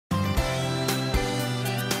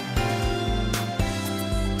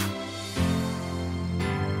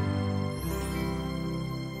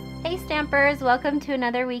Hey Stampers, welcome to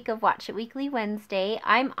another week of Watch It Weekly Wednesday.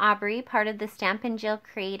 I'm Aubrey, part of the Stampin' Jill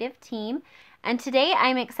creative team, and today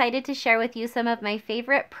I'm excited to share with you some of my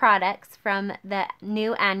favorite products from the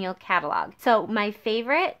new annual catalog. So my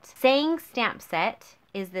favorite saying stamp set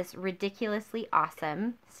is this ridiculously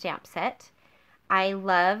awesome stamp set. I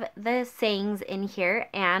love the sayings in here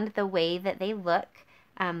and the way that they look.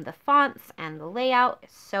 The fonts and the layout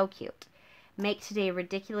is so cute. Make today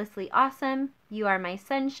ridiculously awesome. You are my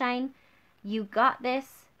sunshine. You got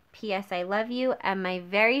this. P.S. I love you. And my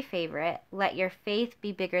very favorite, let your faith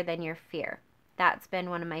be bigger than your fear. That's been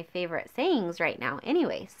one of my favorite sayings right now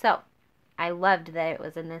anyway. So I loved that it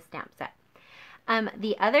was in this stamp set.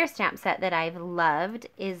 The other stamp set that I've loved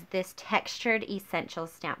is this textured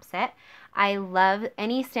essentials stamp set. I love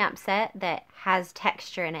any stamp set that has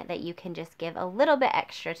texture in it that you can just give a little bit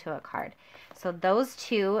extra to a card. So those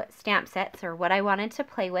two stamp sets are what I wanted to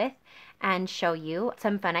play with and show you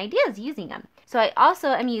some fun ideas using them. So I also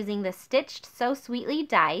am using the Stitched So Sweetly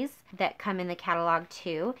dies that come in the catalog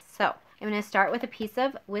too. So I'm going to start with a piece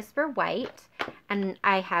of Whisper White, and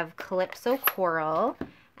I have Calypso Coral.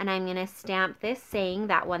 And I'm going to stamp this saying,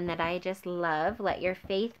 that one that I just love, let your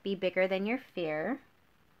faith be bigger than your fear.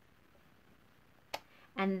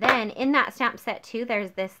 And then in that stamp set too,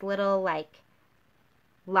 there's this little like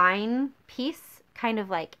line piece, kind of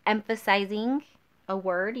like emphasizing a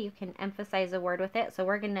word. You can emphasize a word with it. So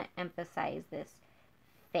we're going to emphasize this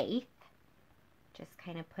faith. Just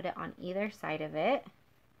kind of put it on either side of it.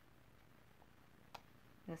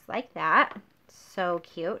 Just like that. So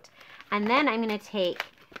cute. And then I'm going to take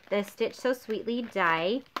the Stitch So Sweetly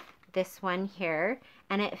die, this one here,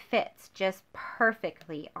 and it fits just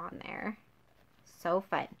perfectly on there. So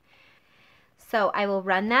fun. So I will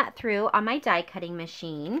run that through on my die cutting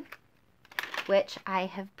machine, which I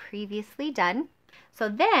have previously done. So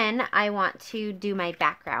then I want to do my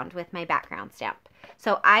background with my background stamp.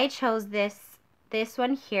 So I chose this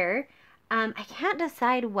one here. I can't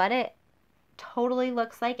decide what it totally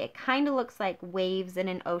looks like. It kind of looks like waves in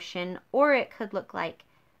an ocean, or it could look like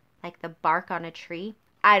the bark on a tree.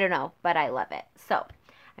 I don't know, but I love it. So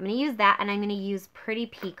I'm going to use that, and I'm going to use Pretty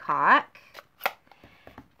Peacock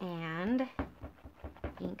and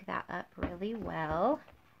ink that up really well.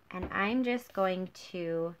 And I'm just going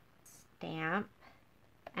to stamp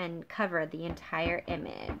and cover the entire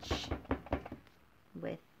image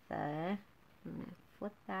with the, I'm going to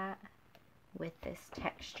flip that with this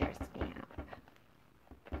texture stamp.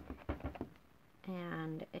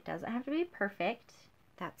 And it doesn't have to be perfect.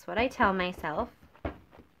 That's what I tell myself.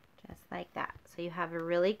 Just like that. So you have a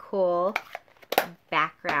really cool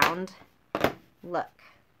background look.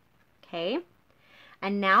 Okay?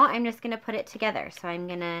 And now I'm just going to put it together. So I'm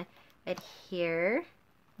going to adhere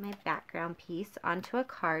my background piece onto a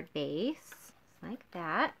card base. Like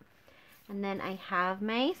that. And then I have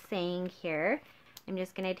my saying here. I'm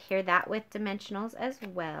just going to adhere that with dimensionals as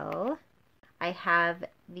well. I have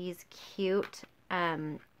these cute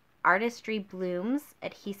Artistry Blooms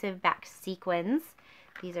adhesive back sequins.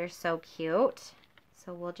 These are so cute.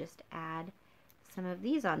 So we'll just add some of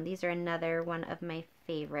these on. These are another one of my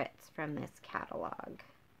favorites from this catalog.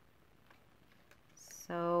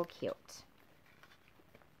 So cute.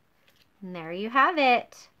 And there you have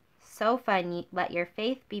it. So fun. Let your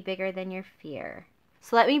faith be bigger than your fear.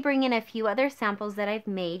 So let me bring in a few other samples that I've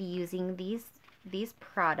made using these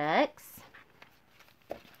products.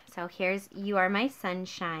 So here's You Are My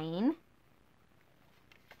Sunshine.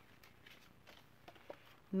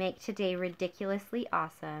 Make today ridiculously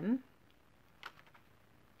awesome.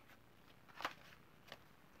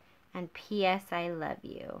 And P.S. I love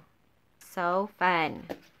you. So fun.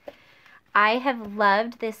 I have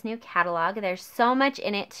loved this new catalog. There's so much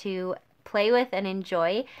in it to play with and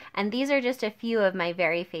enjoy, and these are just a few of my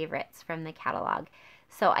very favorites from the catalog.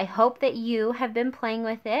 So I hope that you have been playing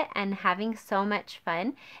with it and having so much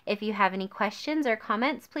fun. If you have any questions or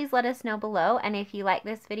comments, please let us know below. And if you like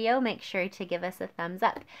this video, make sure to give us a thumbs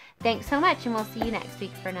up. Thanks so much, and we'll see you next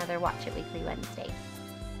week for another Watch It Weekly Wednesday.